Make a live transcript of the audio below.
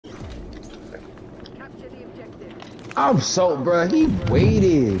I'm so, bruh, he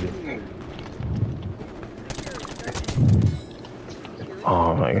waited.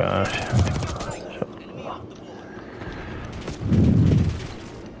 Oh my gosh.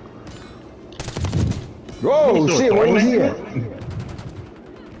 Oh shit, where was he at?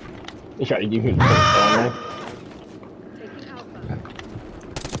 You tried to give me the phone,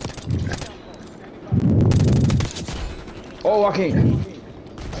 Oh, I can't.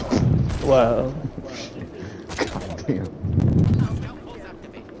 Wow. God damn.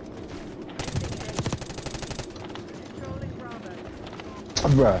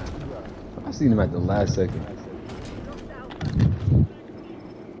 Bruh, I seen him at the last second.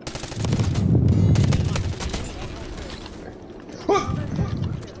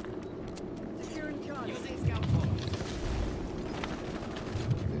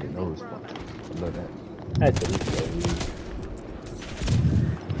 No response. I love that. That's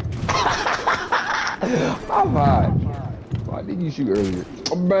I'm hot. Why didn't you shoot earlier?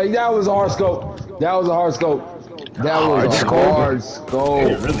 Oh, man, that was a hard scope. That was a hard scope. That was a hard scope.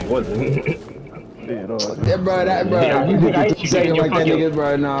 It really wasn't. Yeah, bro, you did the 3 second like that nigga,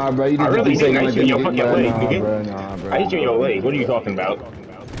 bro. Nah, bro, you did the 3 second like that nigga, bro. Nah, bro. I hit you in your leg. What are you talking about?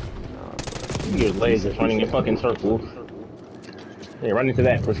 Your legs are running in fucking circles. Yeah, run into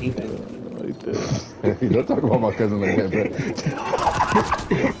that, pussy. Like that. Don't talk about my cousin like that, bro.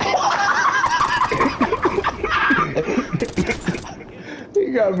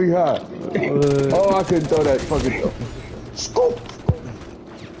 He got me hot. Oh, I couldn't throw that fucking scoop.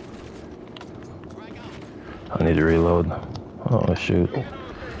 I need to reload. Oh shoot.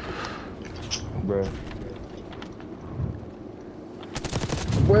 Bruh.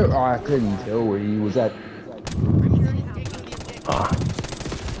 Where? Oh, I couldn't tell where he was at.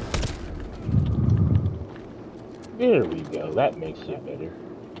 There we go. That makes it better.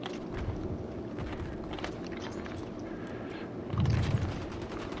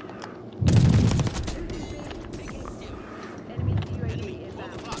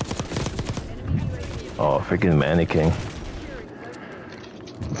 Oh, freaking mannequin.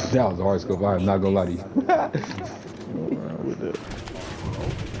 That was a hard scope. I'm not gonna lie to you.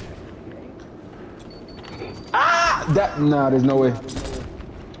 Ah! Nah, there's no way.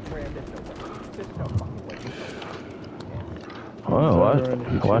 Oh,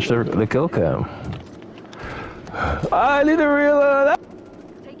 watch the kill cam. I need to reload.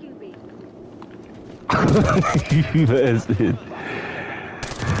 You bastard.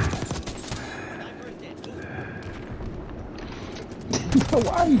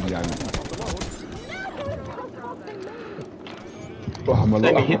 Why are you down there? Oh, I'm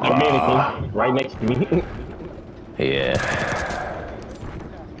Let me hit the mannequin right next to me. Yeah.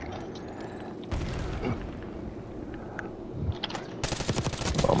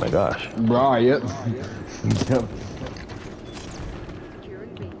 Oh my gosh. Bro, yep. Yep.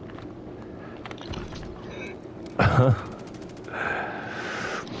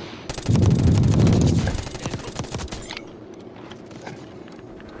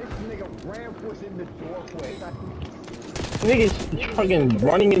 Niggas fucking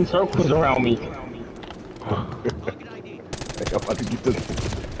running in circles around me. I'm about to get this.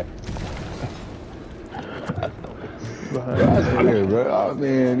 That's weird, bro. Oh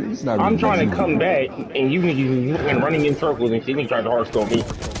man, he's not. I'm trying to come back, and you niggas running in circles and shit. Niggas trying to hard scope me.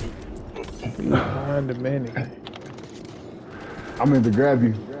 Behind the mannequin. I'm going to grab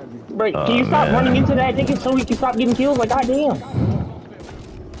you. Bro, can you stop running into that nigga so he can stop getting killed? Like, goddamn.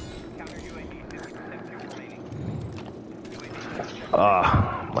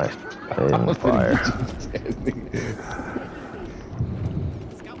 Ah, my fire.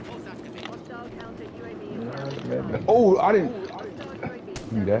 Oh, I didn't.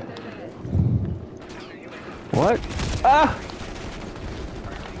 You that? What? Ah!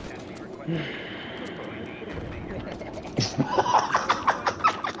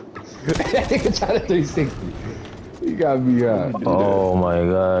 That nigga tried to 360. He got me out. Oh my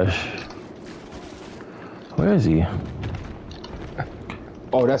gosh. Where is he?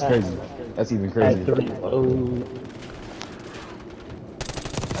 Oh, that's crazy. That's even crazy.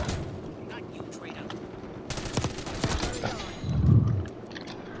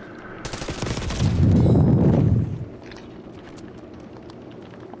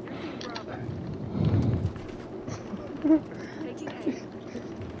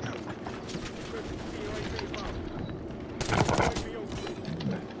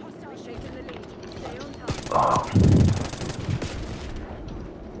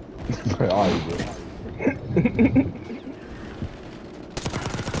 Alright, bro.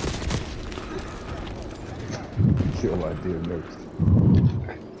 Kill my dear nurse.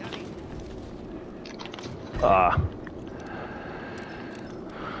 Ah.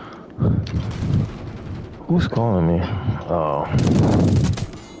 Who's calling me? Oh.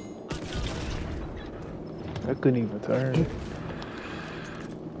 I couldn't even turn.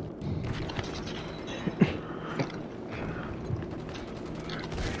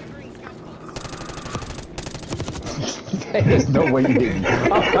 There's no way you didn't.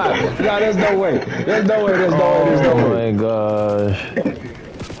 No, there's no way. There's no way. There's no way. There's no way. Oh my gosh.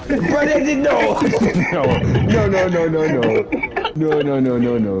 Bro, they didn't know. No.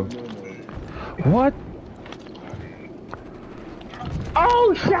 No. What?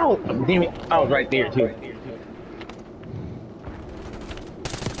 Oh, shout! Damn it. I was right there, too.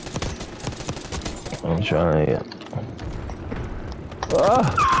 I'm trying to get...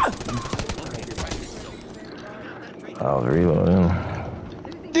 Ah! I was reloading.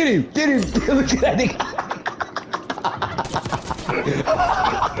 Get him! Look at that nigga.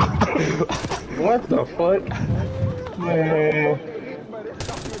 What the fuck? Man.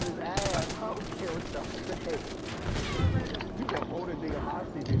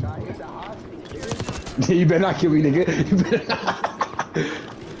 You better not kill me, nigga.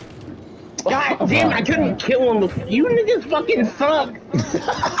 God damn, I couldn't kill him. You niggas fucking suck.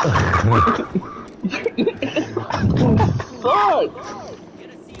 Suck.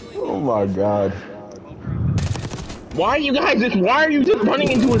 Oh my god. Why are you just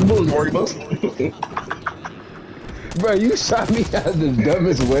running into his boots, Mortibo? Bro, you shot me out of the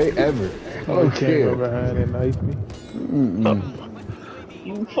dumbest way ever. I don't Came care. from behind and knifed me.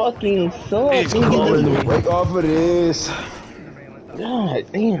 You fucking suck. Break off of this. God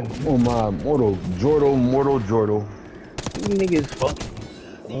damn. Oh my, mortal Jordo. You niggas fucking.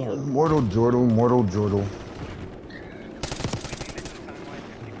 Damn. Mortal Jordo.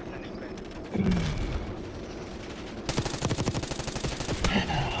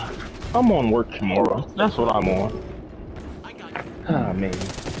 I'm on work tomorrow. That's what I'm on. Ah, man.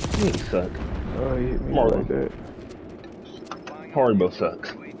 You suck. Oh, he hit me Marlon. like that. Haribo sucks.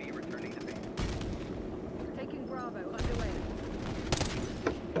 Taking Bravo underway.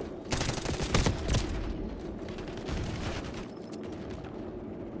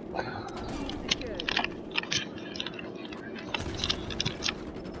 Secured.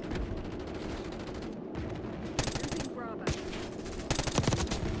 Losing Bravo.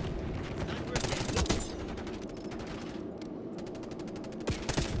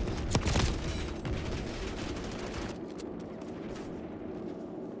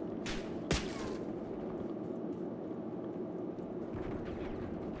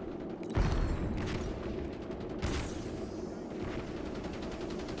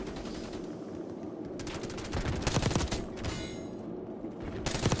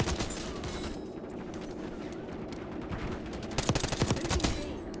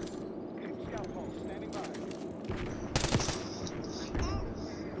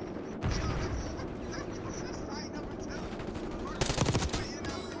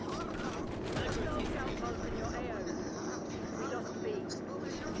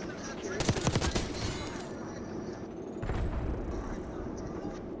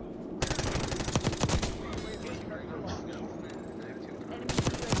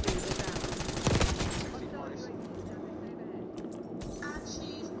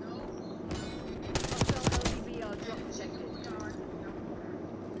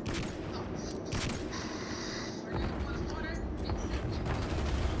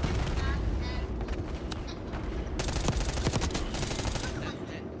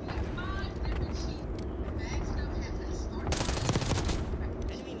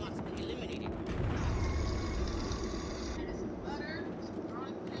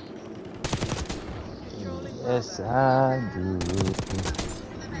 Yes, I do.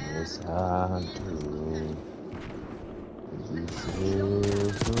 Yes, I do.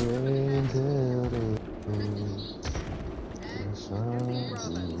 Yes, I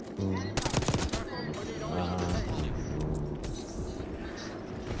do.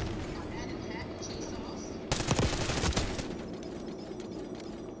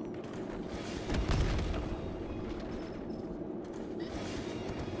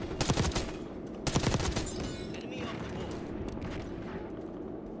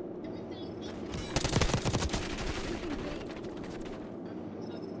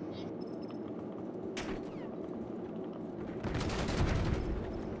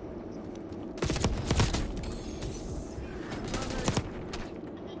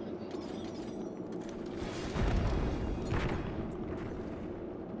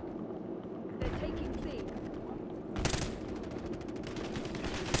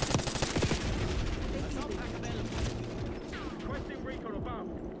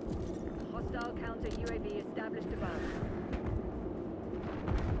 Hostile counter UAV established above.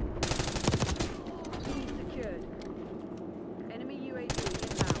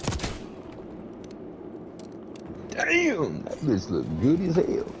 Damn, that bitch look good as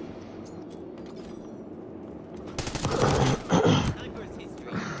hell.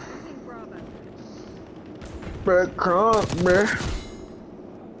 Losing Bravo. Bruh, crunk, bruh.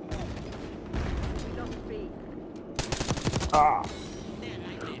 We lost B. Ah.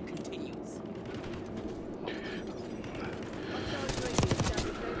 Hostile UAV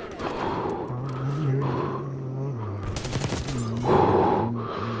established overhead.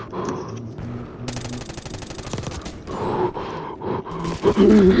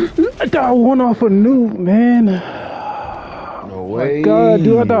 I got one off a nuke, man. No My way. God,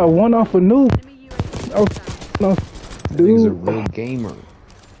 dude, I got one off a nuke. Enemy UAV Oh, inbound. no, That nigga's a dude. real gamer.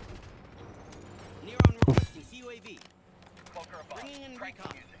 Near on requesting CUAV. Bringing in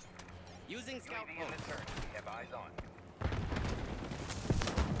recon. Using scout post.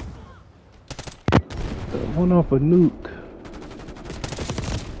 One off a nuke.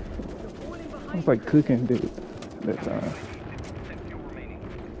 Falling I behind was like cooking, dude, that time.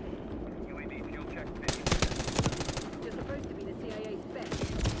 You're supposed to be the CIA spec.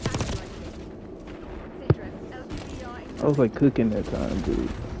 Act like it. Citra, LTBR I was like cooking that time, dude.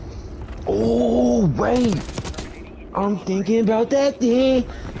 Oh, wait. I'm thinking about that thing.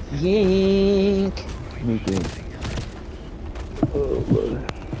 Yank. Me think. Oh, brother.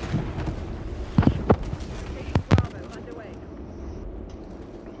 taking Bravo underway.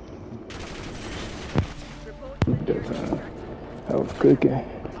 Report to the That nearest time. extraction. I was cooking.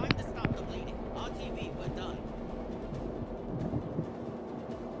 Time to stop the bleeding. RTV, we're done.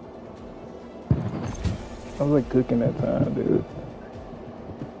 I was like cooking that time, dude.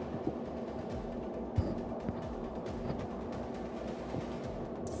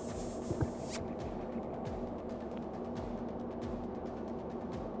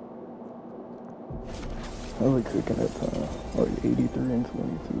 I was like cooking that time. Like 83 and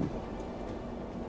 22.